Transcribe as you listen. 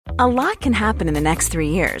A lot can happen in the next 3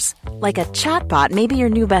 years. Like a chatbot may be your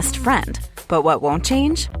new best friend. But what won't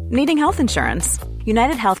change? Needing health insurance.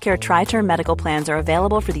 United Healthcare Tri-Term Medical Plans are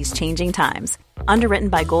available for these changing times. Underwritten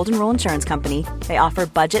by Golden Rule Insurance Company, they offer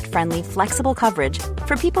budget-friendly, flexible coverage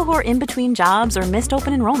for people who are in between jobs or missed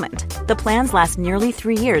open enrollment. The plans last nearly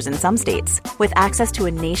 3 years in some states, with access to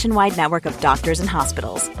a nationwide network of doctors and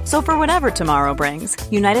hospitals. So for whatever tomorrow brings,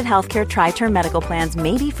 United Healthcare Tri-Term Medical Plans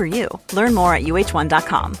may be for you. Learn more at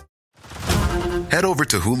uh1.com. Head over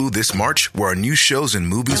to Hulu this March, where our new shows and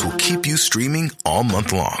movies will keep you streaming all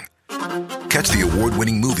month long. Catch the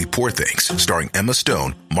award-winning movie Poor Things, starring Emma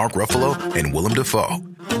Stone, Mark Ruffalo, and Willem Dafoe.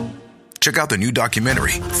 Check out the new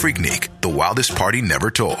documentary, Freaknik, The Wildest Party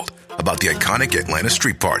Never Told, about the iconic Atlanta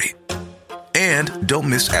Street Party. And don't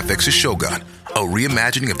miss FX's Shogun, a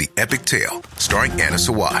reimagining of the epic tale, starring Anna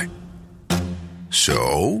Sawai.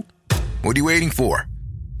 So, what are you waiting for?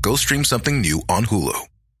 Go stream something new on Hulu.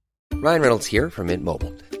 Ryan Reynolds here from Mint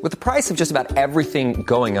Mobile. With the price of just about everything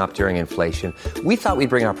going up during inflation, we thought we'd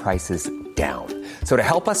bring our prices down. So to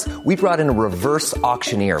help us, we brought in a reverse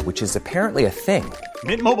auctioneer, which is apparently a thing.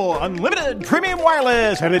 Mint Mobile Unlimited Premium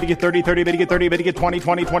Wireless. How to get 30, 30, bit to get 30, bit to get 20,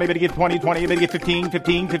 20, 20, bit to get 20, 20, bit to get 15,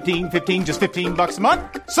 15, 15, 15, just $15 a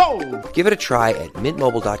month? Sold! Give it a try at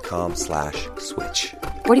mintmobile.com/switch.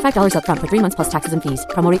 $45 up front for 3 months plus taxes and fees.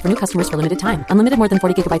 Promo rate for new customers for limited time. Unlimited more than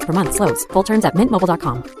 40 gigabytes per month. Slows full terms at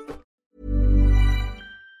mintmobile.com.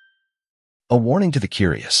 A warning to the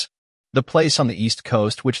curious. The place on the East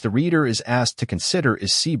Coast which the reader is asked to consider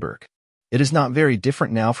is Seaburg. It is not very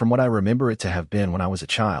different now from what I remember it to have been when I was a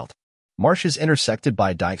child. Marshes intersected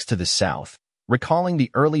by dikes to the south, recalling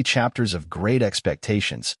the early chapters of Great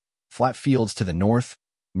Expectations, flat fields to the north,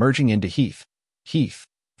 merging into heath,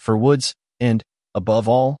 fir woods, and, above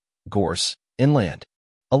all, gorse, inland.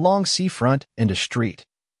 A long seafront and a street.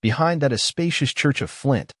 Behind that a spacious church of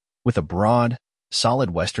flint, with a broad,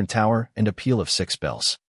 solid western tower and a peal of 6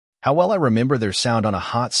 bells. How well I remember their sound on a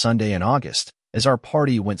hot Sunday in August, as our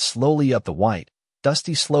party went slowly up the white,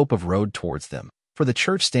 dusty slope of road towards them, for the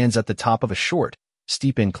church stands at the top of a short,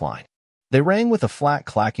 steep incline. They rang with a flat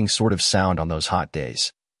clacking sort of sound on those hot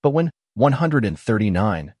days, but when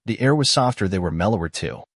 139, the air was softer, they were mellower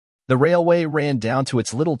too. The railway ran down to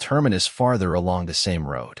its little terminus farther along the same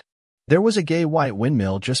road. There was a gay white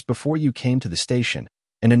windmill just before you came to the station,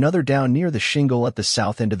 and another down near the shingle at the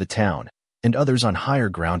south end of the town, and others on higher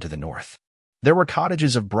ground to the north. There were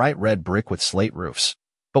cottages of bright red brick with slate roofs.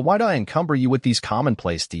 But why do I encumber you with these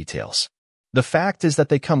commonplace details? The fact is that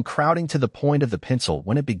they come crowding to the point of the pencil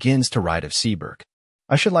when it begins to write of Seaburg.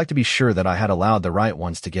 I should like to be sure that I had allowed the right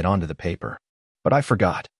ones to get onto the paper. But I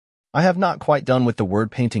forgot. I have not quite done with the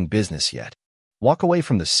word-painting business yet. Walk away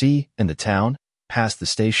from the sea and the town, past the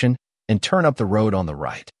station, and turn up the road on the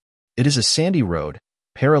right. It is a sandy road,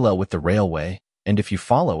 parallel with the railway, and if you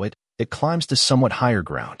follow it, it climbs to somewhat higher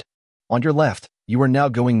ground. On your left, you are now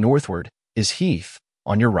going northward, is heath.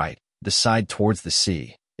 On your right, the side towards the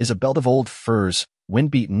sea, is a belt of old firs,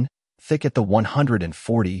 wind-beaten, thick at the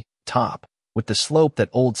 140 top, with the slope that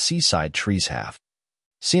old seaside trees have.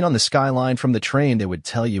 Seen on the skyline from the train, they would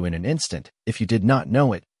tell you in an instant, if you did not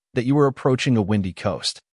know it, that you were approaching a windy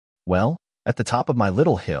coast. Well, at the top of my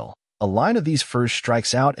little hill, a line of these firs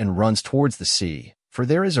strikes out and runs towards the sea, for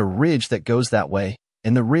there is a ridge that goes that way,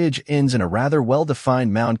 and the ridge ends in a rather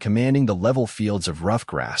well-defined mound commanding the level fields of rough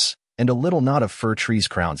grass, and a little knot of fir trees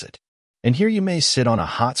crowns it. And here you may sit on a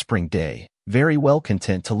hot spring day, very well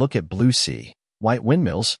content to look at blue sea, white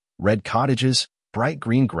windmills, red cottages, bright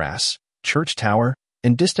green grass, church tower,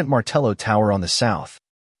 and distant Martello Tower on the south.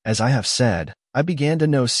 As I have said, I began to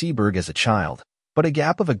know Seaburg as a child, but a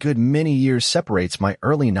gap of a good many years separates my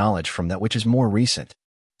early knowledge from that which is more recent.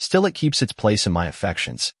 Still it keeps its place in my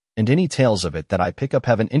affections, and any tales of it that I pick up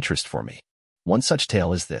have an interest for me. One such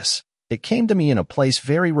tale is this. It came to me in a place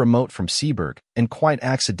very remote from Seaburg, and quite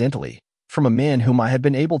accidentally, from a man whom I had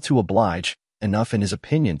been able to oblige, enough in his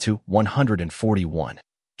opinion to 141,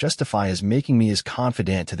 justify his making me his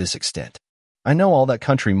confidant to this extent. I know all that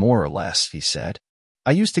country more or less, he said.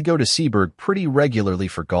 I used to go to Seaburg pretty regularly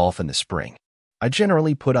for golf in the spring. I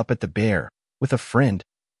generally put up at the Bear, with a friend,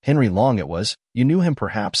 Henry Long it was, you knew him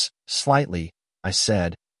perhaps, slightly, I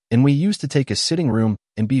said, and we used to take a sitting room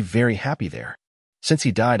and be very happy there. Since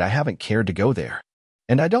he died, I haven't cared to go there.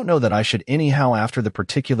 And I don't know that I should anyhow after the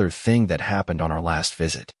particular thing that happened on our last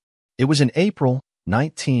visit. It was in April,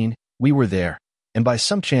 19, we were there, and by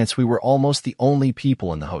some chance we were almost the only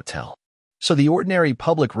people in the hotel. So the ordinary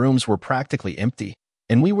public rooms were practically empty,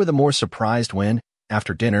 and we were the more surprised when,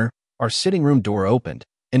 after dinner, our sitting room door opened,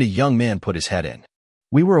 and a young man put his head in.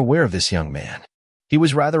 We were aware of this young man. He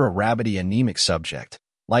was rather a rabbity, anemic subject,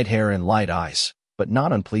 light hair and light eyes, but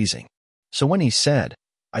not unpleasing. So when he said,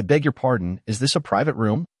 "I beg your pardon, is this a private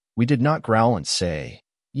room?" we did not growl and say,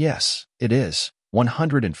 "Yes, it is,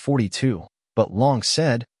 142, but Long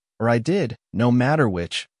said, or I did, no matter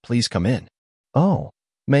which, please come in." "Oh,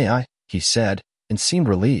 may I?" he said, and seemed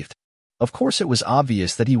relieved. Of course it was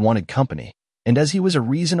obvious that he wanted company, and as he was a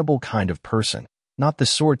reasonable kind of person, not the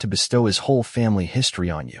sort to bestow his whole family history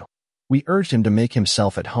on you, we urged him to make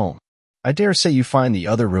himself at home. "I dare say you find the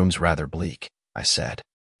other rooms rather bleak," I said.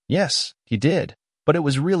 Yes, he did, but it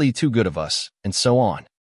was really too good of us, and so on.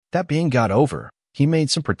 That being got over, he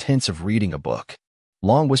made some pretense of reading a book.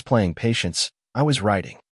 Long was playing patience, I was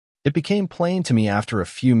writing. It became plain to me after a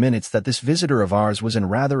few minutes that this visitor of ours was in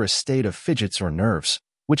rather a state of fidgets or nerves,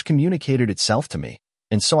 which communicated itself to me,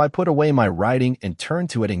 and so I put away my writing and turned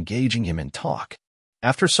to it, engaging him in talk.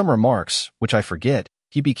 After some remarks, which I forget,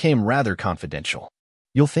 he became rather confidential.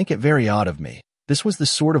 "You'll think it very odd of me. This was the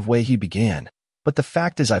sort of way he began, but the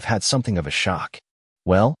fact is I've had something of a shock.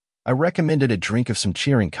 Well, I recommended a drink of some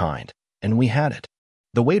cheering kind, and we had it.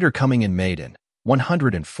 The waiter coming in made an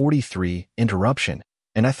 143 interruption,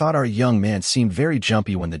 and I thought our young man seemed very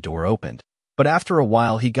jumpy when the door opened, but after a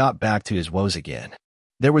while he got back to his woes again.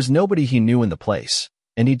 There was nobody he knew in the place,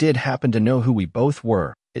 and he did happen to know who we both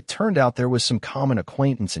were. It turned out there was some common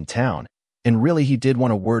acquaintance in town, and really he did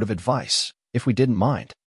want a word of advice, if we didn't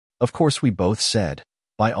mind. Of course we both said,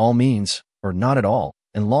 by all means, or not at all,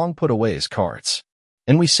 and Long put away his cards.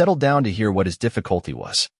 And we settled down to hear what his difficulty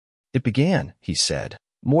was. "It began," he said,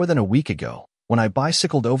 "more than a week ago, when I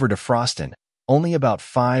bicycled over to Froston, only about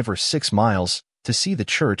 5 or 6 miles, to see the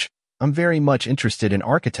church. I'm very much interested in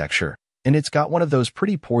architecture, and it's got one of those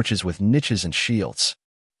pretty porches with niches and shields.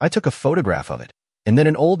 I took a photograph of it, and then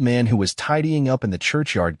an old man who was tidying up in the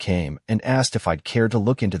churchyard came and asked if I'd care to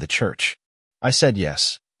look into the church. I said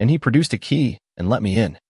yes, and he produced a key and let me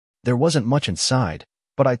in. There wasn't much inside,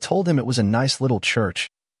 but I told him it was a nice little church,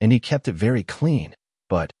 and he kept it very clean.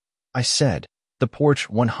 But, I said, the porch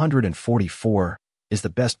 144 is the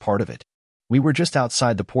best part of it. We were just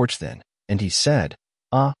outside the porch then, and he said,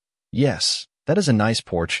 "Ah, yes, that is a nice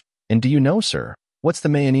porch, and do you know, sir, what's the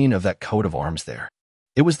meaning of that coat of arms there?"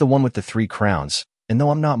 It was the one with the 3 crowns, and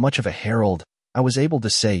though I'm not much of a herald, I was able to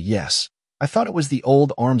say yes. I thought it was the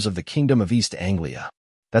old arms of the Kingdom of East Anglia.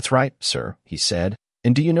 "That's right, sir," he said,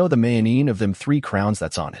 "and do you know the meaning of them 3 crowns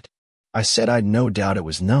that's on it?" I said I'd no doubt it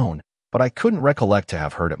was known, but I couldn't recollect to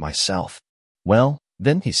have heard it myself. "Well,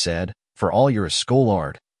 then," he said, "for all you're a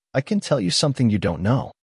scholard, I can tell you something you don't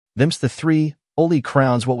know. Them's the 3 holy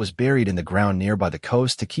crowns what was buried in the ground near by the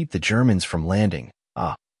coast to keep the Germans from landing.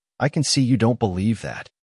 Ah, I can see you don't believe that.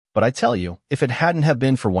 But I tell you, if it hadn't have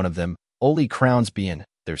been for one of them holy crowns being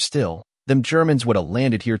there still, them Germans would have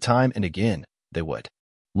landed here time and again, they would.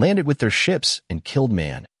 Landed with their ships and killed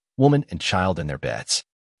man, woman, and child in their beds.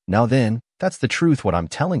 Now then, that's the truth what I'm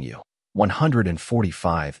telling you.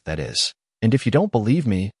 145, that is. And if you don't believe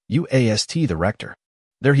me, you ask the rector.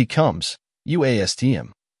 There he comes. You ask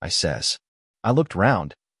him, I says. I looked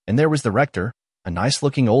round, and there was the rector, a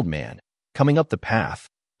nice-looking old man, coming up the path,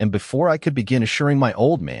 and before I could begin assuring my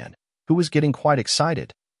old man, who was getting quite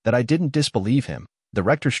excited, that I didn't disbelieve him, the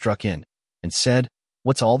rector struck in, and said,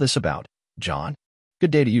 "What's all this about, John?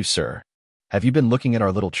 Good day to you, sir. Have you been looking at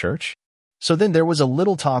our little church?" So then there was a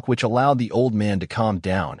little talk which allowed the old man to calm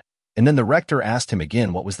down, and then the rector asked him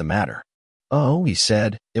again what was the matter. "Oh," he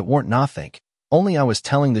said, "it warn't nothink. Only I was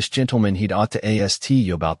telling this gentleman he'd ought to ask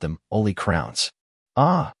you about them holy crowns."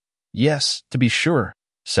 "Ah, yes, to be sure,"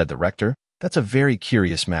 said the rector. "That's a very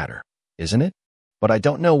curious matter, isn't it? But I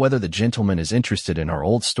don't know whether the gentleman is interested in our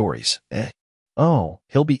old stories, eh?" "Oh,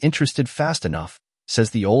 he'll be interested fast enough,"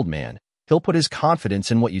 says the old man. "He'll put his confidence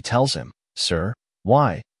in what you tells him, sir.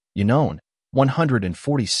 Why, you know,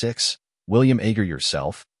 146, William Ager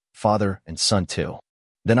yourself, father and son too."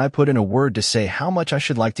 Then I put in a word to say how much I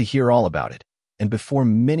should like to hear all about it, and before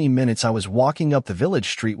many minutes I was walking up the village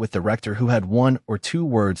street with the rector, who had 1 or 2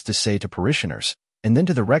 words to say to parishioners, and then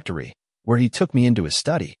to the rectory, where he took me into his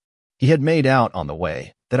study. He had made out on the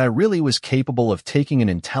way that I really was capable of taking an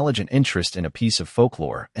intelligent interest in a piece of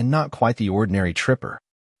folklore and not quite the ordinary tripper.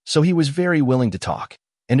 So he was very willing to talk,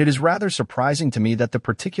 and it is rather surprising to me that the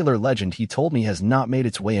particular legend he told me has not made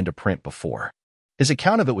its way into print before. His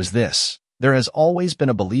account of it was this: there has always been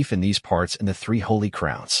a belief in these parts in the 3 holy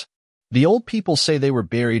crowns. The old people say they were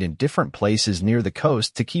buried in different places near the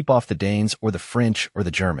coast to keep off the Danes or the French or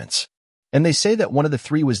the Germans. And they say that one of the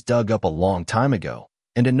 3 was dug up a long time ago,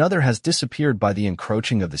 and another has disappeared by the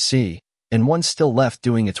encroaching of the sea, and one's still left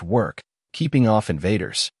doing its work, keeping off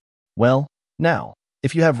invaders. Well, now,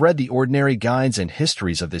 if you have read the ordinary guides and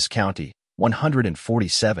histories of this county,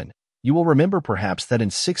 147, you will remember perhaps that in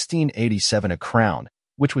 1687 a crown,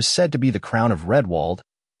 which was said to be the crown of Redwald,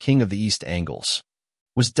 king of the East Angles,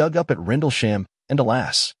 was dug up at Rendlesham and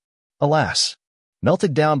alas,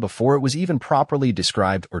 melted down before it was even properly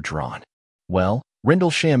described or drawn. Well,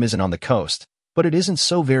 Rendlesham isn't on the coast, but it isn't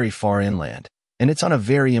so very far inland, and it's on a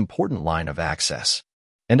very important line of access.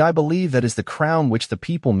 And I believe that is the crown which the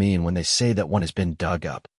people mean when they say that one has been dug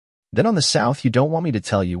up. Then on the south, you don't want me to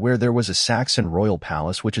tell you where there was a Saxon royal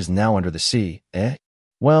palace which is now under the sea, eh?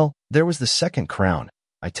 Well, there was the second crown,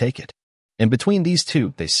 I take it. And between these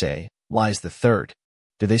two, they say, lies the third.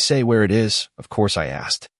 Do they say where it is? Of course I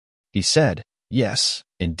asked. He said, yes,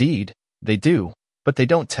 indeed, they do, but they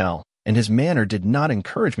don't tell, and his manner did not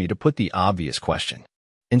encourage me to put the obvious question.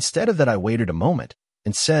 Instead of that, I waited a moment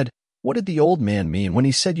and said, what did the old man mean when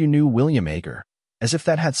he said you knew William Ager, as if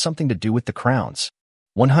that had something to do with the crowns?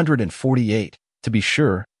 148, to be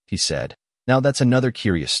sure, he said. Now that's another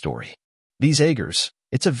curious story. These Agers,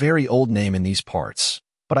 it's a very old name in these parts,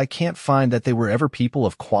 but I can't find that they were ever people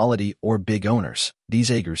of quality or big owners.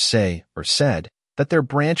 These Agers say, or said, that their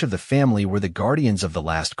branch of the family were the guardians of the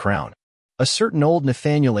last crown. A certain old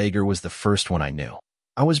Nathaniel Ager was the first one I knew.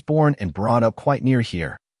 I was born and brought up quite near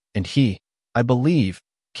here, and he, I believe,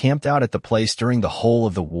 camped out at the place during the whole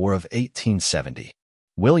of the War of 1870.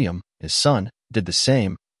 William, his son, did the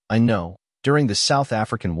same, I know, during the South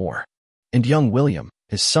African War. And young William,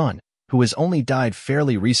 his son, who has only died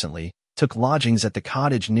fairly recently, took lodgings at the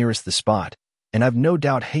cottage nearest the spot, and I've no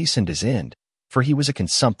doubt hastened his end, for he was a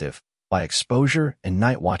consumptive, by exposure and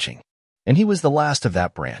night watching. And he was the last of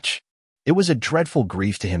that branch. It was a dreadful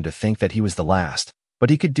grief to him to think that he was the last, but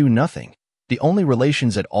he could do nothing. The only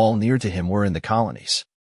relations at all near to him were in the colonies.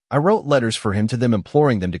 I wrote letters for him to them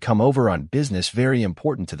imploring them to come over on business very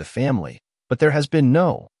important to the family, but there has been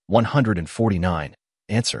no 149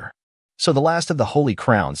 answer. So the last of the Holy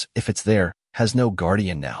Crowns, if it's there, has no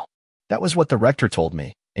guardian now. That was what the rector told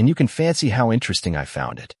me, and you can fancy how interesting I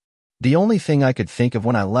found it. The only thing I could think of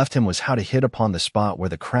when I left him was how to hit upon the spot where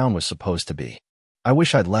the crown was supposed to be. I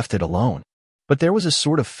wish I'd left it alone. But there was a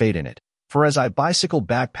sort of fate in it, for as I bicycled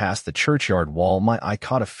back past the churchyard wall, my eye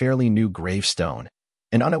caught a fairly new gravestone,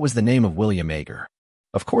 and on it was the name of William Ager.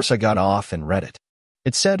 Of course I got off and read it.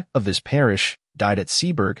 It said, of this parish, died at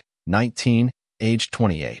Seaburg, 19, aged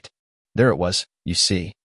 28. There it was, you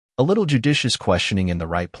see. A little judicious questioning in the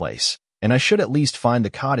right place, and I should at least find the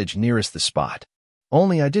cottage nearest the spot.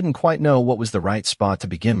 Only I didn't quite know what was the right spot to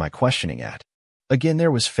begin my questioning at. Again,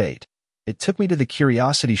 there was fate. It took me to the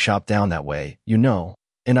curiosity shop down that way, you know,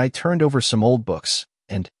 and I turned over some old books,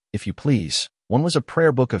 and, if you please, one was a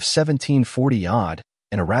prayer book of 1740-odd,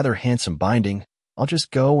 and a rather handsome binding. I'll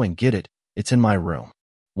just go and get it. It's in my room.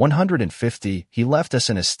 150, he left us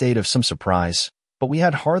in a state of some surprise, but we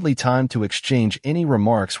had hardly time to exchange any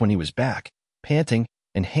remarks when he was back, panting,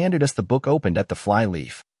 and handed us the book opened at the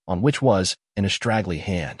flyleaf, on which was, in a straggly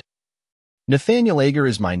hand, Nathaniel Ager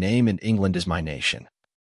is my name, and England is my nation.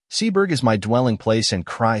 Seaburg is my dwelling place, and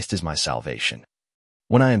Christ is my salvation.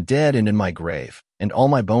 When I am dead and in my grave, and all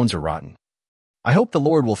my bones are rotten, I hope the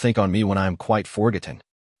Lord will think on me when I am quite forgotten.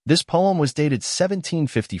 This poem was dated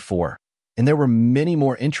 1754, and there were many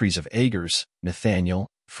more entries of Agers, Nathaniel,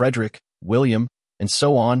 Frederick, William, and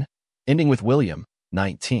so on, ending with William,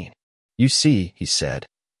 19. You see, he said,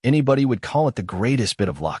 anybody would call it the greatest bit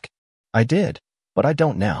of luck. I did, but I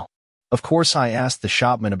don't now. Of course, I asked the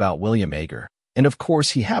shopman about William Ager, and of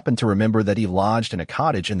course he happened to remember that he lodged in a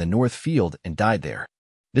cottage in the North Field and died there.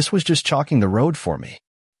 This was just chalking the road for me.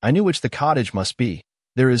 I knew which the cottage must be.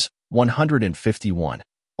 There is 151,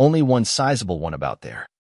 only one sizable one about there.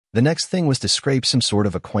 The next thing was to scrape some sort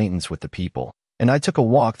of acquaintance with the people, and I took a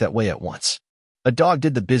walk that way at once. A dog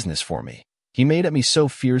did the business for me. He made at me so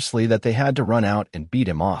fiercely that they had to run out and beat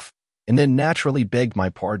him off, and then naturally begged my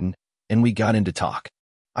pardon, and we got into talk.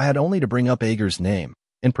 I had only to bring up Ager's name,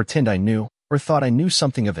 and pretend I knew, or thought I knew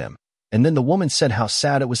something of him, and then the woman said how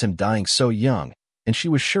sad it was him dying so young, and she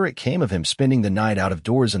was sure it came of him spending the night out of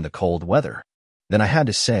doors in the cold weather. Then I had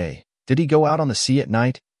to say, did he go out on the sea at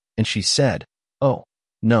night? And she said, oh,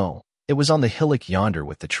 no, it was on the hillock yonder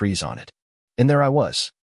with the trees on it. And there I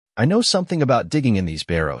was. I know something about digging in these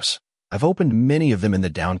barrows. I've opened many of them in the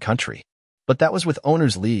down country. But that was with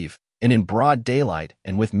owner's leave, and in broad daylight,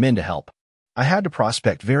 and with men to help. I had to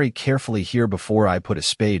prospect very carefully here before I put a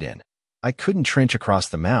spade in. I couldn't trench across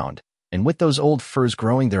the mound, and with those old firs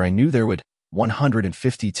growing there I knew there would,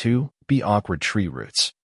 152, be awkward tree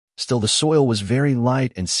roots. Still the soil was very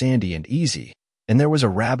light and sandy and easy, and there was a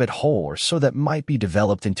rabbit hole or so that might be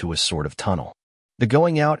developed into a sort of tunnel. The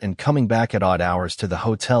going out and coming back at odd hours to the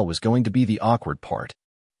hotel was going to be the awkward part.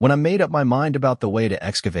 When I made up my mind about the way to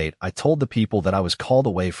excavate, I told the people that I was called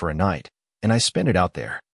away for a night, and I spent it out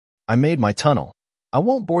there. I made my tunnel. I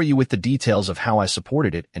won't bore you with the details of how I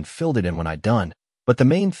supported it and filled it in when I'd done, but the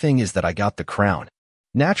main thing is that I got the crown.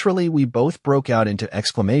 Naturally, we both broke out into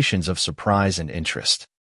exclamations of surprise and interest.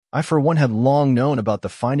 I for one had long known about the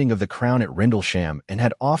finding of the crown at Rendlesham and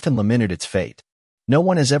had often lamented its fate. No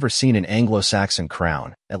one has ever seen an Anglo-Saxon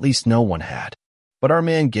crown, at least no one had. But our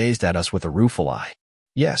man gazed at us with a rueful eye.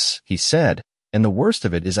 Yes, he said, and the worst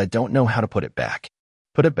of it is I don't know how to put it back.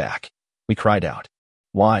 Put it back, we cried out.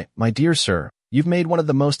 Why, my dear sir, you've made one of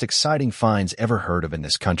the most exciting finds ever heard of in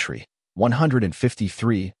this country.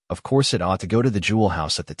 153, of course it ought to go to the jewel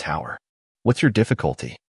house at the Tower. What's your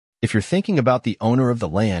difficulty? If you're thinking about the owner of the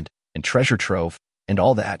land and treasure trove and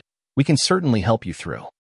all that, we can certainly help you through.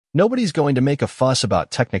 Nobody's going to make a fuss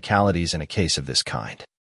about technicalities in a case of this kind.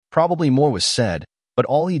 Probably more was said, but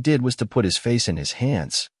all he did was to put his face in his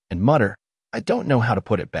hands and mutter, I don't know how to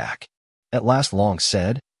put it back. At last Long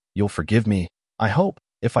said, You'll forgive me, I hope,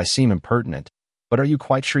 if I seem impertinent, but are you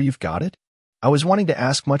quite sure you've got it? I was wanting to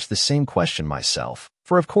ask much the same question myself,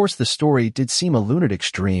 for of course the story did seem a lunatic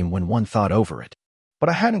dream when one thought over it. But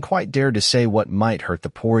I hadn't quite dared to say what might hurt the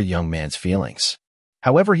poor young man's feelings.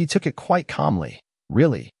 However, he took it quite calmly,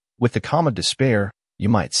 really, with the calm of despair, you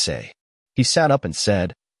might say. He sat up and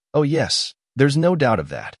said, Oh yes, there's no doubt of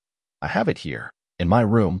that. I have it here, in my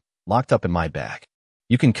room, locked up in my bag.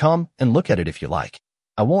 You can come and look at it if you like.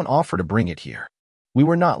 I won't offer to bring it here. We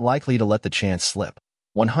were not likely to let the chance slip.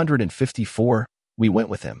 154, we went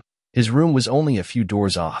with him. His room was only a few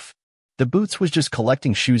doors off. The Boots was just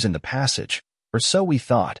collecting shoes in the passage, or so we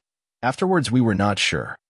thought. Afterwards we were not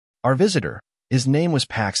sure. Our visitor, his name was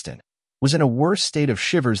Paxton, was in a worse state of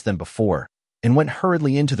shivers than before, and went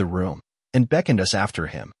hurriedly into the room, and beckoned us after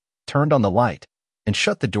him, turned on the light, and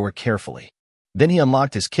shut the door carefully. Then he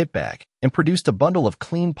unlocked his kit bag, and produced a bundle of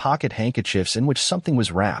clean pocket handkerchiefs in which something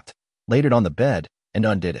was wrapped, laid it on the bed, and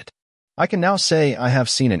undid it. I can now say I have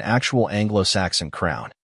seen an actual Anglo-Saxon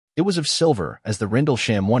crown. It was of silver, as the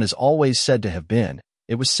Rendlesham one is always said to have been.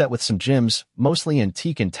 It was set with some gems, mostly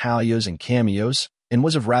antique intaglios and cameos, and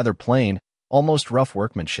was of rather plain, almost rough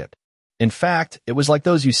workmanship. In fact, it was like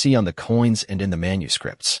those you see on the coins and in the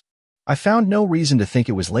manuscripts. I found no reason to think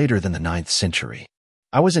it was later than the 9th century.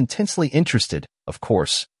 I was intensely interested, of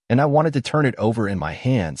course, and I wanted to turn it over in my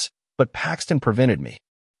hands, but Paxton prevented me.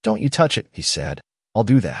 Don't you touch it, he said. I'll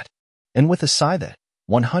do that. And with a sigh that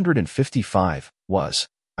 155 was,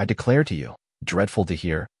 I declare to you, dreadful to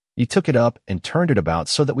hear, he took it up and turned it about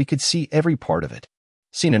so that we could see every part of it.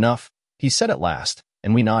 Seen enough, he said at last,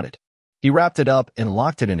 and we nodded. He wrapped it up and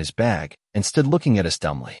locked it in his bag and stood looking at us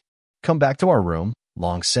dumbly. Come back to our room,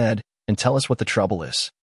 Long said, and tell us what the trouble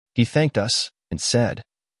is. He thanked us and said,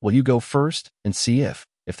 Will you go first and see if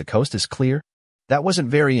the coast is clear? That wasn't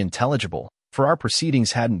very intelligible, for our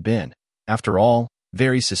proceedings hadn't been, after all,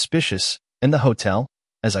 very suspicious, and the hotel,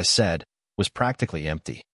 as I said, was practically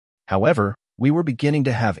empty. However, we were beginning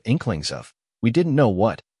to have inklings of, we didn't know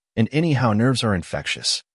what, and anyhow nerves are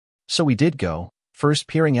infectious. So we did go, first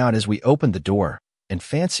peering out as we opened the door, and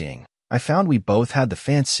fancying, I found we both had the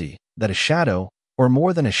fancy, that a shadow, or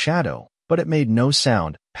more than a shadow, but it made no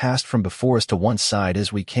sound, passed from before us to one side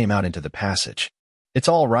as we came out into the passage. It's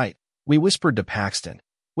all right, we whispered to Paxton.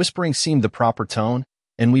 Whispering seemed the proper tone,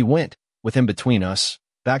 and we went, with him between us,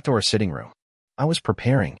 back to our sitting room. I was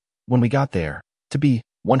preparing, when we got there, to be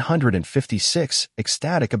 156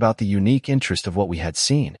 ecstatic about the unique interest of what we had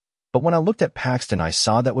seen. But when I looked at Paxton, I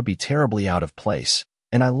saw that would be terribly out of place,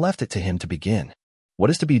 and I left it to him to begin.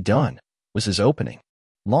 What is to be done? Was his opening.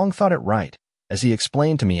 Long thought it right, as he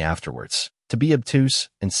explained to me afterwards, to be obtuse,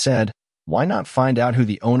 and said, Why not find out who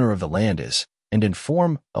the owner of the land is, and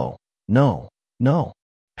inform— Oh, no.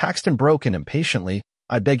 Paxton broke in impatiently,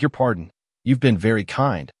 I beg your pardon. You've been very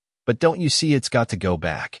kind, but don't you see it's got to go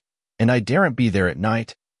back? And I daren't be there at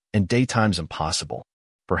night, and daytime's impossible.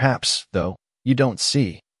 Perhaps, though, you don't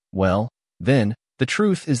see. Well, then, the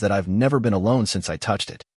truth is that I've never been alone since I touched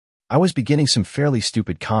it. I was beginning some fairly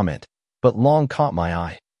stupid comment, but Long caught my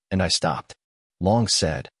eye, and I stopped. Long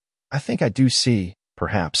said, I think I do see,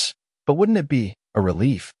 perhaps, but wouldn't it be a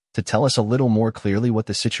relief to tell us a little more clearly what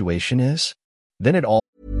the situation is? Then it all—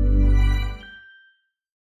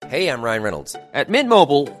 Hey, I'm Ryan Reynolds. At Mint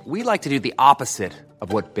Mobile, we like to do the opposite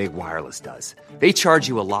of what Big Wireless does. They charge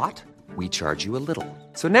you a lot, we charge you a little.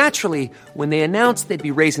 So naturally, when they announced they'd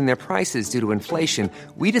be raising their prices due to inflation,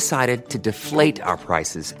 we decided to deflate our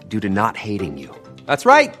prices due to not hating you. That's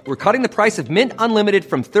right. We're cutting the price of Mint Unlimited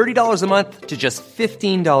from $30 a month to just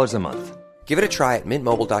 $15 a month. Give it a try at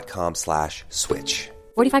mintmobile.com/switch.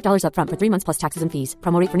 $45 upfront for 3 months plus taxes and fees.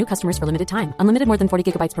 Promo rate for new customers for limited time. Unlimited more than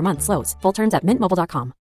 40 gigabytes per month slows. Full terms at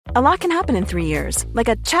mintmobile.com. A lot can happen in 3 years, like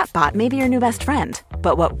a chatbot may be your new best friend.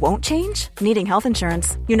 But what won't change? Needing health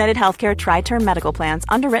insurance. United Healthcare Tri-Term Medical Plans,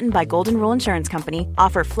 underwritten by Golden Rule Insurance Company,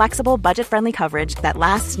 offer flexible, budget-friendly coverage that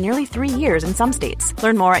lasts nearly 3 years in some states.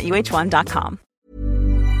 Learn more at uh1.com.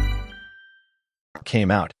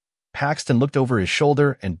 Came out. Paxton looked over his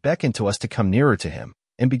shoulder and beckoned to us to come nearer to him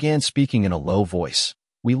and began speaking in a low voice.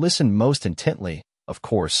 We listened most intently, of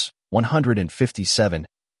course, 157,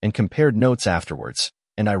 and compared notes afterwards,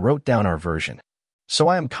 and I wrote down our version. So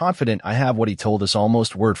I am confident I have what he told us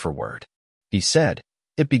almost word for word. He said,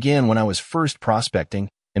 "It began when I was first prospecting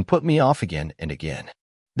and put me off again and again.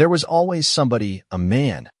 There was always somebody, a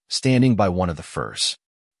man, standing by one of the furs.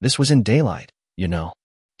 This was in daylight, you know.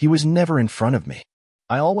 He was never in front of me.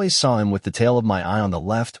 I always saw him with the tail of my eye on the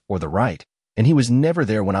left or the right, and he was never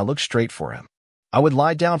there when I looked straight for him. I would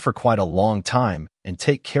lie down for quite a long time and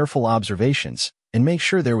take careful observations and make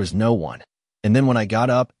sure there was no one. And then when I got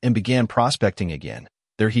up and began prospecting again,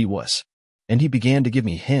 there he was. And he began to give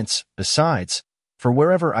me hints, besides, for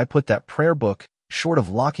wherever I put that prayer book, short of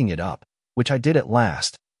locking it up, which I did at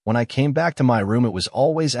last, when I came back to my room it was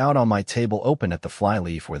always out on my table open at the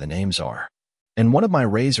flyleaf where the names are. And one of my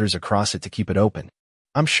razors across it to keep it open.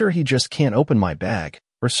 I'm sure he just can't open my bag,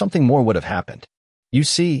 or something more would have happened. You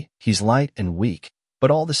see, he's light and weak,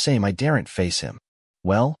 but all the same I daren't face him.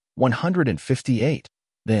 Well, 158.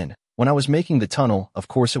 Then, when I was making the tunnel, of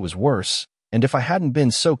course it was worse, and if I hadn't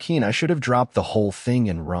been so keen I should have dropped the whole thing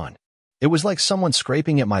and run. It was like someone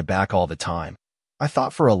scraping at my back all the time. I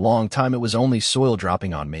thought for a long time it was only soil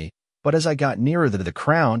dropping on me, but as I got nearer to the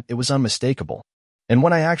crown, it was unmistakable. And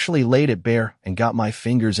when I actually laid it bare and got my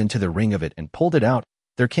fingers into the ring of it and pulled it out,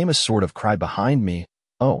 there came a sort of cry behind me.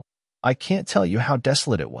 Oh, I can't tell you how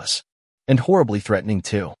desolate it was. And horribly threatening,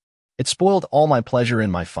 too. It spoiled all my pleasure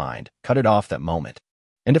in my find, cut it off that moment.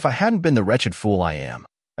 And if I hadn't been the wretched fool I am,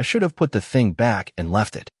 I should have put the thing back and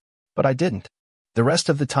left it. But I didn't. The rest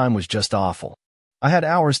of the time was just awful. I had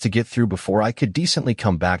hours to get through before I could decently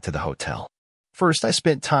come back to the hotel. First, I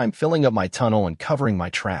spent time filling up my tunnel and covering my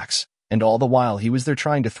tracks, and all the while he was there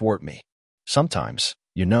trying to thwart me. Sometimes,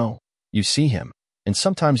 you know, you see him, and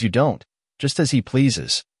sometimes you don't, just as he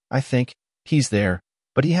pleases. I think, he's there,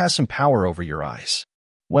 but he has some power over your eyes.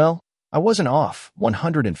 Well, I wasn't off,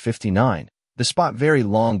 159, the spot very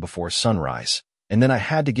long before sunrise, and then I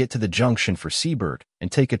had to get to the junction for Seaburg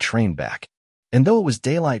and take a train back. And though it was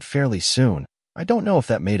daylight fairly soon, I don't know if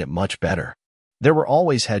that made it much better. There were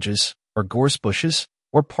always hedges, or gorse bushes,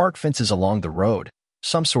 or park fences along the road,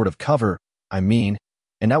 some sort of cover, I mean,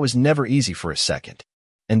 and that was never easy for a second.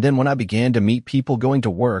 And then when I began to meet people going to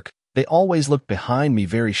work, they always looked behind me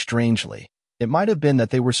very strangely. It might have been that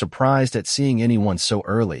they were surprised at seeing anyone so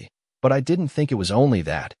early, but I didn't think it was only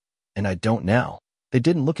that, and I don't now. They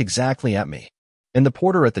didn't look exactly at me. And the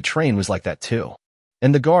porter at the train was like that too.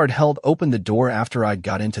 And the guard held open the door after I'd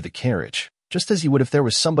got into the carriage, just as he would if there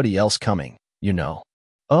was somebody else coming, you know.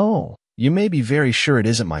 Oh, you may be very sure it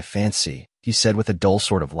isn't my fancy, he said with a dull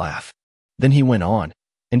sort of laugh. Then he went on,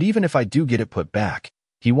 and even if I do get it put back,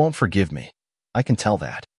 he won't forgive me. I can tell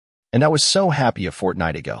that. And I was so happy a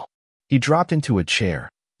fortnight ago. He dropped into a chair,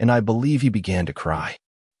 and I believe he began to cry.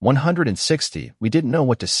 160, we didn't know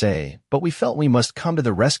what to say, but we felt we must come to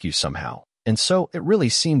the rescue somehow, and so it really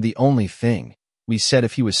seemed the only thing. We said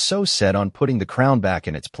if he was so set on putting the crown back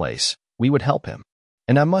in its place, we would help him.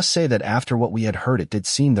 And I must say that after what we had heard it did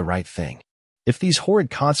seem the right thing. If these horrid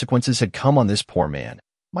consequences had come on this poor man,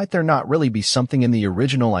 might there not really be something in the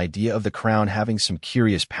original idea of the crown having some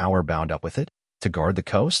curious power bound up with it, to guard the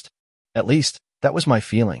coast? At least, that was my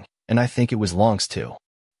feeling, and I think it was Long's too.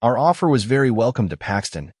 Our offer was very welcome to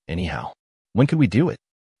Paxton, anyhow. When could we do it?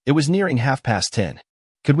 It was nearing 10:30.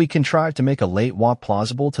 Could we contrive to make a late walk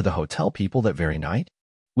plausible to the hotel people that very night?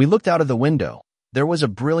 We looked out of the window. There was a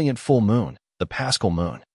brilliant full moon, the Paschal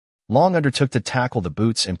moon. Long undertook to tackle the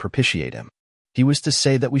boots and propitiate him. He was to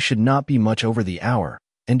say that we should not be much over the hour,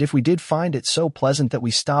 and if we did find it so pleasant that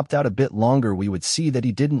we stopped out a bit longer we would see that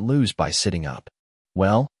he didn't lose by sitting up.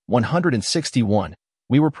 Well, 161,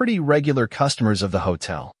 we were pretty regular customers of the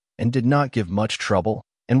hotel, and did not give much trouble,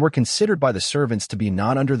 and were considered by the servants to be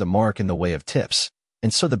not under the mark in the way of tips,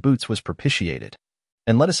 and so the boots was propitiated,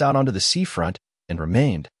 and let us out onto the seafront, and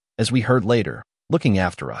remained, as we heard later, looking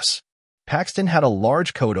after us. Paxton had a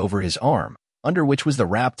large coat over his arm, under which was the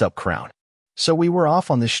wrapped-up crown. So we were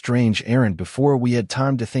off on this strange errand before we had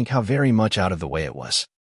time to think how very much out of the way it was.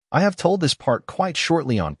 I have told this part quite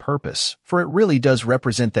shortly on purpose, for it really does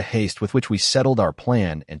represent the haste with which we settled our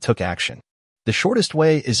plan and took action. The shortest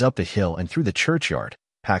way is up the hill and through the churchyard,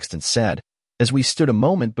 Paxton said, as we stood a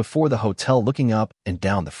moment before the hotel looking up and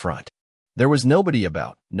down the front. There was nobody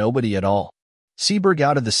about, nobody at all. Seaburg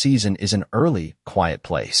out of the season is an early, quiet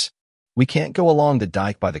place. We can't go along the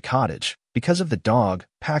dike by the cottage because of the dog,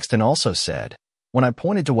 Paxton also said, when I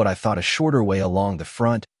pointed to what I thought a shorter way along the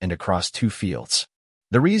front and across 2 fields.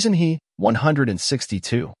 The reason he,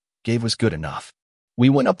 162, gave was good enough. We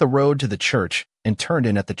went up the road to the church and turned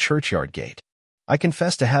in at the churchyard gate. I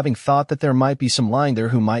confess to having thought that there might be some lying there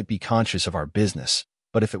who might be conscious of our business,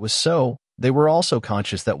 but if it was so, they were also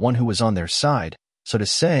conscious that one who was on their side, so to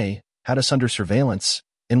say, had us under surveillance,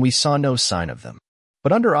 and we saw no sign of them.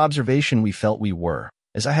 But under observation we felt we were,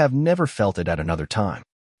 as I have never felt it at another time.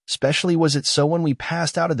 Especially was it so when we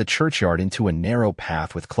passed out of the churchyard into a narrow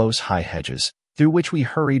path with close high hedges, through which we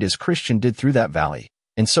hurried as Christian did through that valley,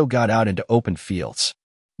 and so got out into open fields.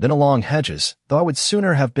 Then along hedges, though I would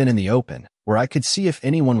sooner have been in the open, where I could see if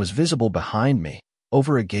anyone was visible behind me,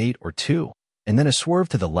 over a gate or 2, and then a swerve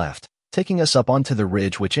to the left, taking us up onto the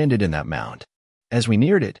ridge which ended in that mound. As we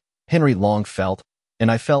neared it, Henry Long felt,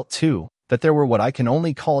 and I felt too, that there were what I can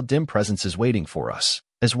only call dim presences waiting for us,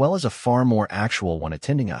 as well as a far more actual one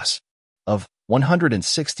attending us. Of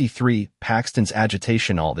 163, Paxton's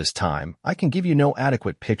agitation all this time, I can give you no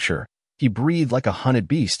adequate picture. He breathed like a hunted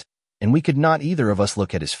beast, and we could not either of us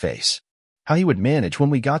look at his face. How he would manage when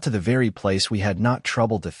we got to the very place we had not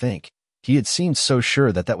troubled to think. He had seemed so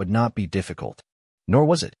sure that that would not be difficult. Nor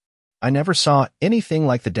was it. I never saw anything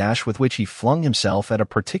like the dash with which he flung himself at a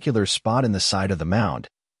particular spot in the side of the mound,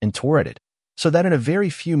 and tore at it, so that in a very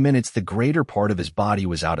few minutes the greater part of his body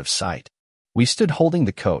was out of sight. We stood holding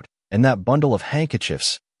the coat and that bundle of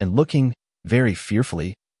handkerchiefs, and looking, very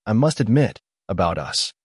fearfully, I must admit, about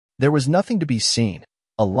us. There was nothing to be seen.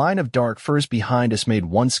 A line of dark firs behind us made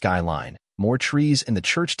one skyline, more trees and the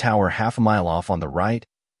church tower half a mile off on the right,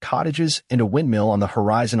 cottages and a windmill on the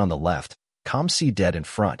horizon on the left, calm sea dead in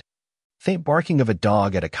front. Faint barking of a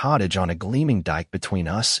dog at a cottage on a gleaming dike between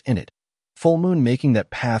us and it. Full moon making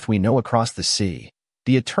that path we know across the sea.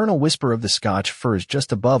 The eternal whisper of the Scotch firs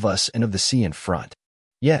just above us and of the sea in front.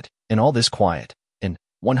 Yet, in all this quiet, in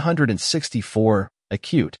 164,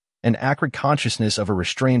 acute, an acrid consciousness of a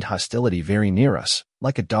restrained hostility very near us,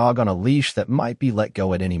 like a dog on a leash that might be let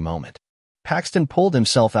go at any moment. Paxton pulled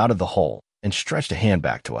himself out of the hole and stretched a hand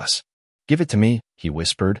back to us. "Give it to me," he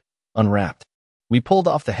whispered, unwrapped. We pulled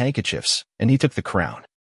off the handkerchiefs, and he took the crown.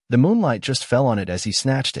 The moonlight just fell on it as he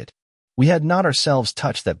snatched it. We had not ourselves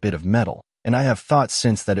touched that bit of metal, and I have thought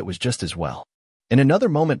since that it was just as well. In another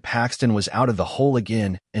moment Paxton was out of the hole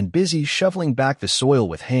again and busy shoveling back the soil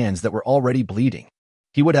with hands that were already bleeding.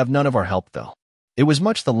 He would have none of our help, though. It was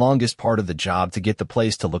much the longest part of the job to get the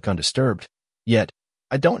place to look undisturbed. Yet,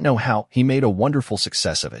 I don't know how, he made a wonderful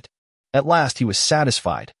success of it. At last he was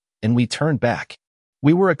satisfied, and we turned back.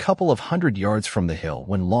 We were a couple of 100 yards from the hill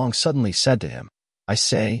when Long suddenly said to him, "I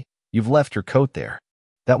say, you've left your coat there.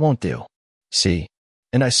 That won't do." "See?"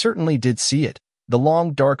 And I certainly did see it, the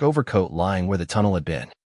long dark overcoat lying where the tunnel had been.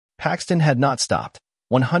 Paxton had not stopped.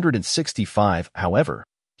 165, however,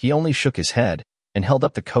 he only shook his head and held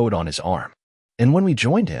up the coat on his arm. And when we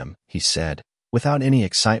joined him, he said, without any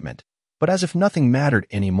excitement, but as if nothing mattered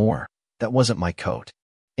any more, "That wasn't my coat."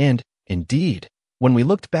 And, indeed, when we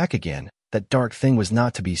looked back again, that dark thing was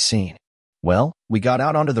not to be seen. Well, we got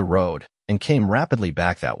out onto the road and came rapidly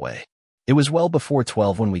back that way. It was well before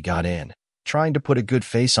 12 when we got in, trying to put a good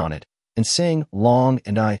face on it, and saying, Long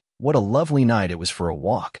and I, what a lovely night it was for a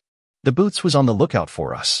walk. The Boots was on the lookout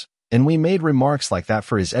for us, and we made remarks like that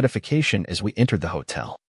for his edification as we entered the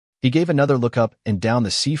hotel. He gave another look up and down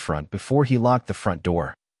the seafront before he locked the front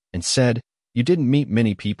door, and said, "You didn't meet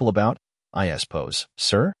many people about, I suppose,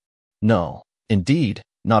 sir?" "No, indeed,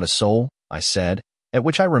 not a soul," I said, at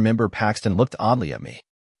which I remember Paxton looked oddly at me.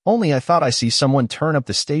 "Only I thought I see someone turn up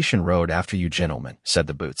the station road after you gentlemen," said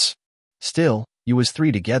the Boots. "Still, you was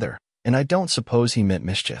 3 together, and I don't suppose he meant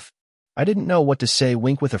mischief." I didn't know what to say.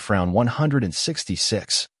 Wink with a frown.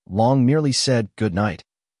 166. Long merely said good night,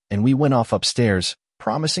 and we went off upstairs,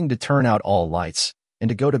 promising to turn out all lights and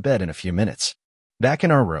to go to bed in a few minutes. Back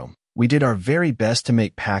in our room, we did our very best to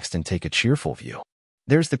make Paxton take a cheerful view.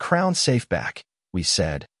 "There's the crown safe back," we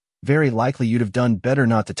said. "Very likely you'd have done better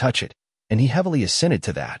not to touch it," and he heavily assented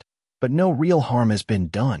to that. "But no real harm has been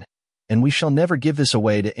done, and we shall never give this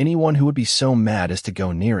away to anyone who would be so mad as to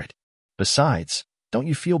go near it. Besides, don't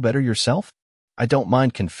you feel better yourself?" "I don't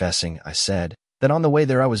mind confessing," I said, "that on the way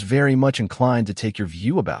there I was very much inclined to take your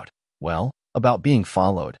view about being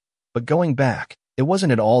followed. But going back, it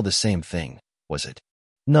wasn't at all the same thing, was it?"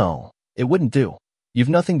 "No, it wouldn't do. You've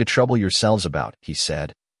nothing to trouble yourselves about," he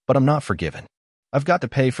said, "but I'm not forgiven. I've got to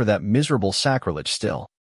pay for that miserable sacrilege still,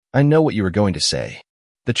 I know what you were going to say.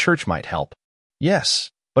 The church might help.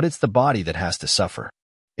 Yes, but it's the body that has to suffer.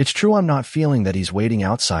 It's true I'm not feeling that he's waiting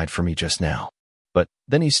outside for me just now. But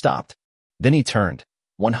then he stopped. Then he turned,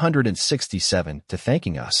 167, to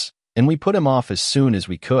thanking us, and we put him off as soon as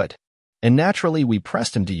we could. And naturally, we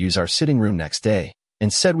pressed him to use our sitting room next day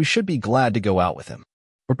and said we should be glad to go out with him.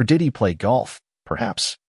 Or did he play golf?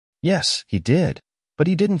 Perhaps. Yes, he did, but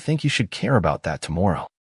he didn't think you should care about that tomorrow.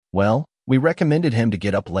 Well, we recommended him to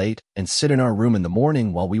get up late and sit in our room in the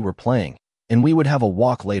morning while we were playing, and we would have a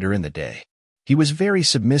walk later in the day. He was very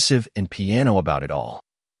submissive and piano about it all,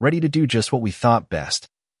 ready to do just what we thought best,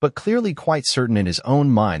 but clearly quite certain in his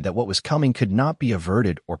own mind that what was coming could not be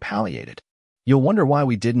averted or palliated. You'll wonder why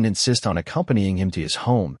we didn't insist on accompanying him to his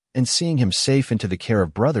home and seeing him safe into the care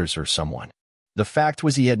of brothers or someone. The fact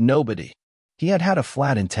was he had nobody. He had had a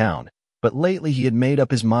flat in town, but lately he had made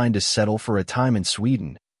up his mind to settle for a time in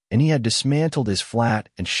Sweden, and he had dismantled his flat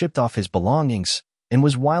and shipped off his belongings and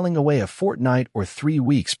was whiling away a fortnight or 3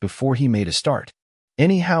 weeks before he made a start.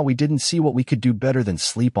 Anyhow, we didn't see what we could do better than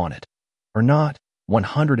sleep on it. Or not,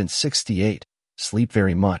 168, sleep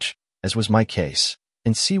very much, as was my case,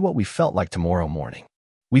 and see what we felt like tomorrow morning.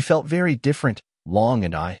 We felt very different, Long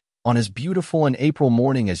and I, on as beautiful an April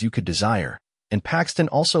morning as you could desire, and Paxton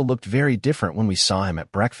also looked very different when we saw him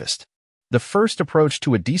at breakfast. The first approach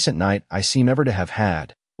to a decent night I seem ever to have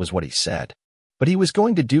had, was what he said. But he was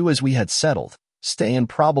going to do as we had settled, stay in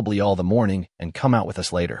probably all the morning and come out with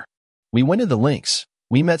us later. We went to the links,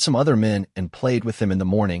 we met some other men and played with them in the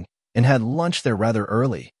morning, and had lunch there rather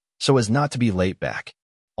early, so as not to be late back.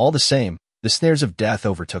 All the same, the snares of death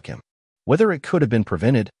overtook him. Whether it could have been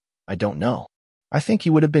prevented, I don't know. I think he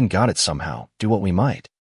would have been got it somehow, do what we might.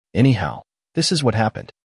 Anyhow, this is what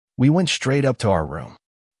happened. We went straight up to our room.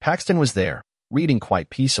 Paxton was there, reading quite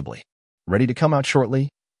peaceably. Ready to come out shortly?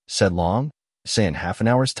 Said Long. Say in half an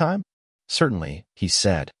hour's time? Certainly, he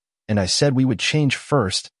said, and I said we would change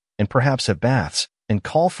first, and perhaps have baths, and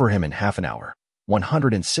call for him in half an hour.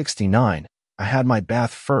 169, I had my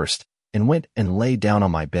bath first, and went and lay down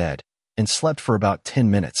on my bed, and slept for about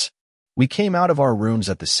 10 minutes. We came out of our rooms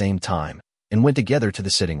at the same time, and went together to the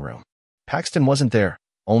sitting room. Paxton wasn't there,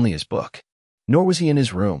 only his book. Nor was he in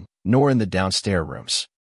his room, nor in the downstairs rooms.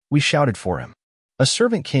 We shouted for him. A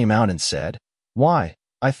servant came out and said, "Why,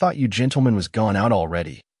 I thought you gentlemen was gone out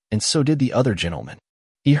already, and so did the other gentleman.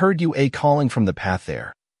 He heard you calling from the path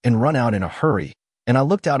there, and run out in a hurry, and I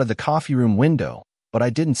looked out of the coffee room window, but I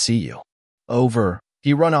didn't see you.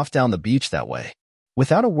 He run off down the beach that way."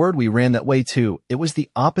 Without a word we ran that way too. It was the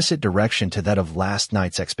opposite direction to that of last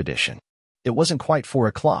night's expedition. It wasn't quite 4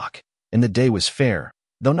 o'clock, and the day was fair,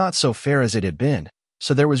 though not so fair as it had been,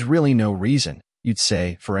 so there was really no reason, you'd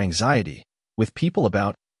say, for anxiety. With people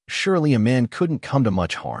about, surely a man couldn't come to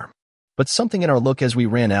much harm. But something in our look as we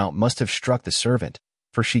ran out must have struck the servant,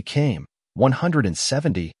 for she came,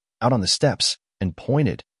 170, out on the steps, and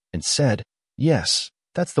pointed, and said, "Yes,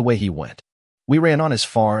 that's the way he went." We ran on as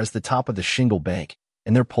far as the top of the shingle bank,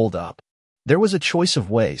 and there pulled up. There was a choice of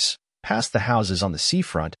ways, past the houses on the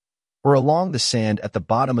seafront, or along the sand at the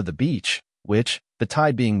bottom of the beach, which, the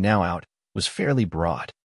tide being now out, was fairly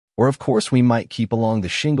broad. Or of course we might keep along the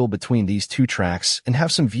shingle between these two tracks and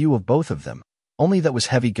have some view of both of them, only that was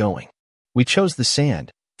heavy going. We chose the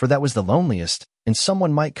sand, for that was the loneliest, and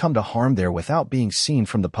someone might come to harm there without being seen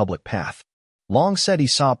from the public path. Long said he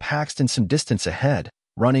saw Paxton some distance ahead,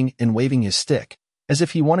 running and waving his stick, as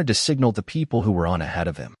if he wanted to signal to people who were on ahead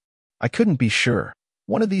of him. I couldn't be sure.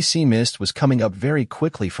 One of these sea mists was coming up very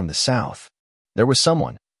quickly from the south. There was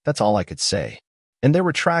someone, that's all I could say. And there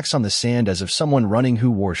were tracks on the sand as of someone running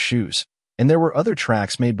who wore shoes, and there were other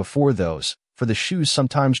tracks made before those, for the shoes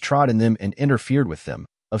sometimes trod in them and interfered with them,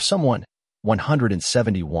 of someone,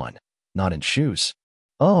 171, not in shoes.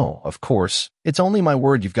 Oh, of course, it's only my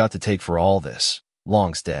word you've got to take for all this.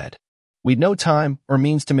 Long's dead. We'd no time or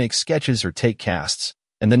means to make sketches or take casts,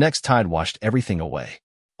 and the next tide washed everything away.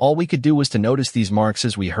 All we could do was to notice these marks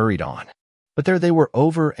as we hurried on. But there they were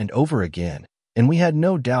over and over again, and we had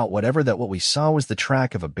no doubt whatever that what we saw was the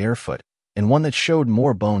track of a barefoot, and one that showed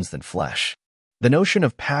more bones than flesh. The notion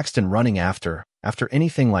of Paxton running after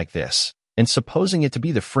anything like this, and supposing it to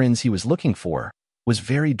be the friends he was looking for, was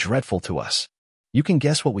very dreadful to us. You can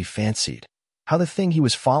guess what we fancied, how the thing he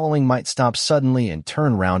was following might stop suddenly and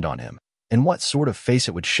turn round on him, and what sort of face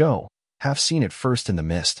it would show, half seen at first in the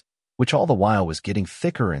mist, which all the while was getting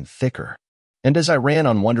thicker and thicker. And as I ran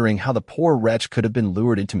on wondering how the poor wretch could have been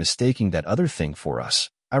lured into mistaking that other thing for us,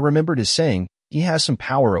 I remembered his saying, "He has some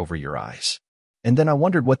power over your eyes." And then I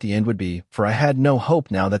wondered what the end would be, for I had no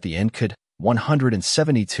hope now that the end could,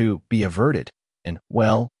 172, be averted. And,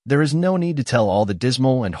 well, There is no need to tell all the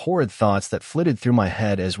dismal and horrid thoughts that flitted through my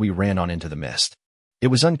head as we ran on into the mist. It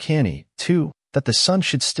was uncanny, too, that the sun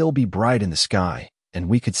should still be bright in the sky, and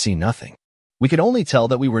we could see nothing. We could only tell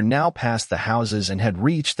that we were now past the houses and had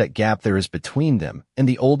reached that gap there is between them and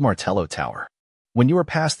the old Martello Tower. When you are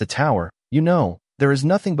past the tower, you know, there is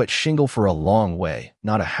nothing but shingle for a long way,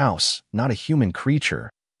 not a house, not a human creature,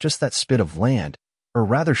 just that spit of land, or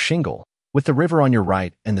rather shingle, with the river on your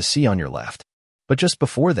right and the sea on your left. But just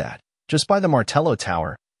before that, just by the Martello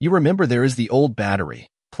Tower, you remember there is the old battery,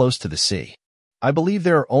 close to the sea. I believe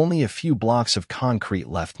there are only a few blocks of concrete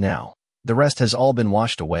left now. The rest has all been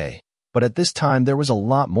washed away, but at this time there was a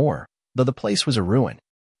lot more, though the place was a ruin.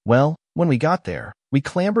 Well, when we got there, we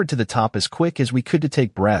clambered to the top as quick as we could to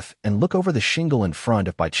take breath and look over the shingle in front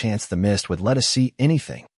if by chance the mist would let us see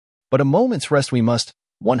anything. But a moment's rest we must.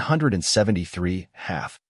 173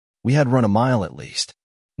 half. We had run a mile at least.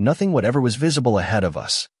 Nothing whatever was visible ahead of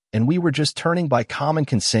us, and we were just turning by common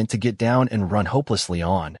consent to get down and run hopelessly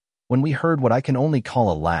on, when we heard what I can only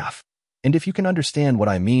call a laugh. And if you can understand what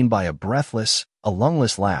I mean by a breathless, a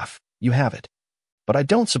lungless laugh, you have it. But I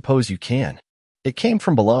don't suppose you can. It came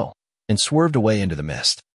from below, and swerved away into the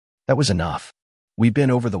mist. That was enough. We bent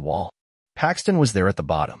over the wall. Paxton was there at the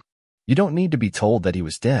bottom. You don't need to be told that he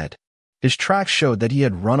was dead. His tracks showed that he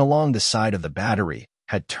had run along the side of the battery,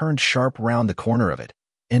 had turned sharp round the corner of it,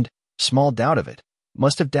 and, small doubt of it,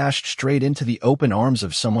 must have dashed straight into the open arms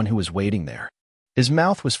of someone who was waiting there. His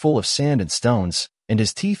mouth was full of sand and stones, and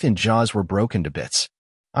his teeth and jaws were broken to bits.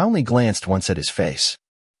 I only glanced once at his face.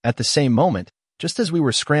 At the same moment, just as we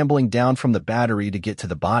were scrambling down from the battery to get to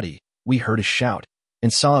the body, we heard a shout,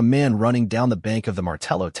 and saw a man running down the bank of the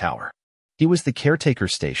Martello Tower. He was the caretaker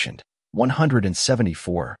stationed,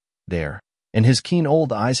 174, there, and his keen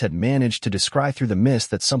old eyes had managed to descry through the mist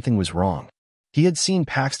that something was wrong. He had seen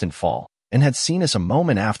Paxton fall, and had seen us a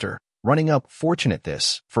moment after, running up. Fortunate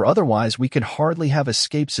this, for otherwise we could hardly have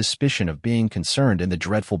escaped suspicion of being concerned in the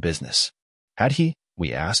dreadful business. Had he,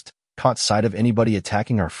 we asked, caught sight of anybody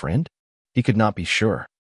attacking our friend? He could not be sure.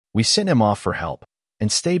 We sent him off for help,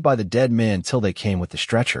 and stayed by the dead man till they came with the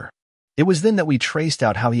stretcher. It was then that we traced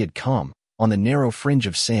out how he had come, on the narrow fringe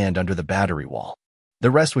of sand under the battery wall.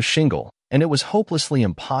 The rest was shingle, and it was hopelessly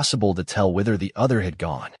impossible to tell whither the other had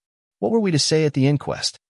gone. What were we to say at the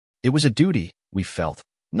inquest? It was a duty, we felt,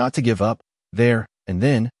 not to give up, there and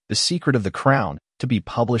then, the secret of the crown, to be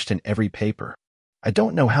published in every paper. I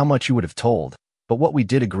don't know how much you would have told, but what we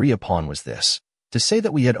did agree upon was this, to say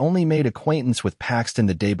that we had only made acquaintance with Paxton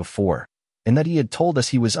the day before, and that he had told us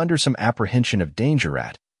he was under some apprehension of danger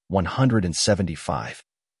at 175.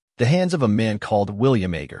 The hands of a man called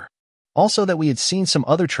William Ager. Also that we had seen some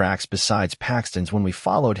other tracks besides Paxton's when we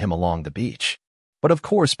followed him along the beach. But of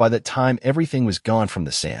course by that time everything was gone from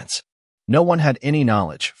the sands. No one had any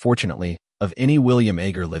knowledge, fortunately, of any William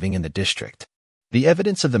Ager living in the district. The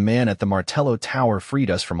evidence of the man at the Martello Tower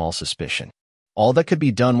freed us from all suspicion. All that could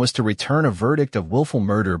be done was to return a verdict of willful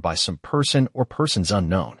murder by some person or persons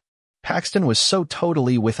unknown. Paxton was so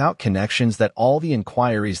totally without connections that all the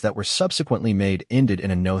inquiries that were subsequently made ended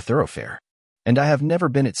in a no thoroughfare. And I have never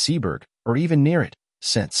been at Seaburg, or even near it,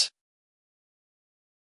 since.